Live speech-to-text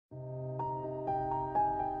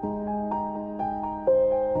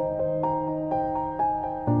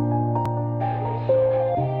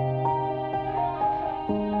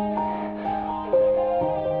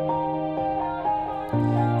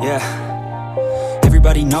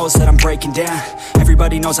Everybody knows that I'm breaking down.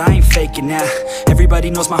 Everybody knows I ain't faking now. Everybody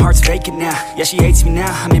knows my heart's vacant now. Yeah, she hates me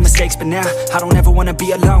now, I made mistakes but now I don't ever wanna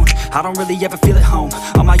be alone. I don't really ever feel at home.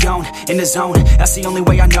 On my own, in the zone, that's the only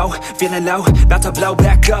way I know. Feeling low, about to blow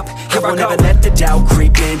back up. Here I won't ever let the doubt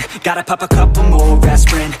creep in. Gotta pop a couple more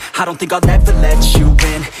aspirin. I don't think I'll ever let you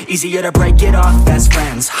in. Easier to break it off best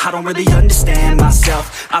friends. I don't really understand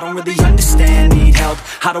myself. I don't really understand, need help.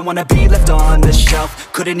 I don't wanna be left on the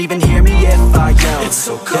shelf. Couldn't even hear me if I yelled. It's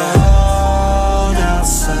so cold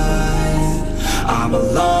outside, I'm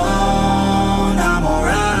alone, I'm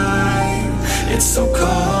alright. It's so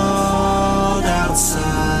cold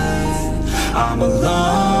outside, I'm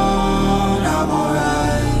alone, I'm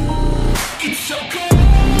alright. It's so cold.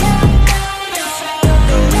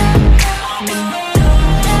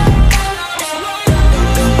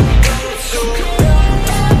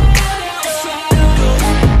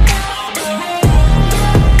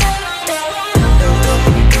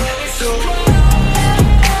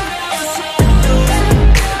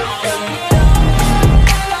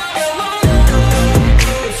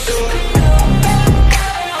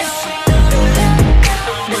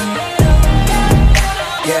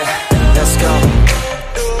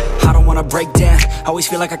 Break down, always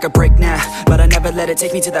feel like I could break now, but I never let it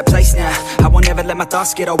take me to that place now. I won't ever let my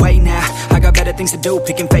thoughts get away now. I got better things to do,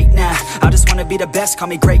 picking fate now. I just wanna be the best, call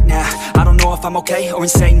me great now. I don't know if I'm okay or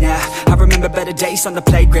insane now. I remember better days on the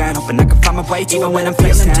playground, hoping I can find my way to even when I'm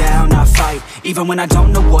feeling down, I fight. Even when I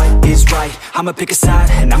don't know what is right, I'ma pick a side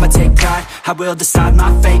and I'ma take pride. I will decide my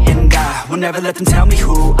fate and I will never let them tell me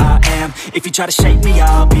who I am. If you try to shake me,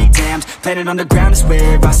 I'll be damned. Planet on the ground is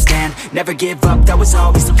where I stand. Never give up, that was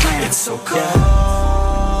always the plan. It's so cold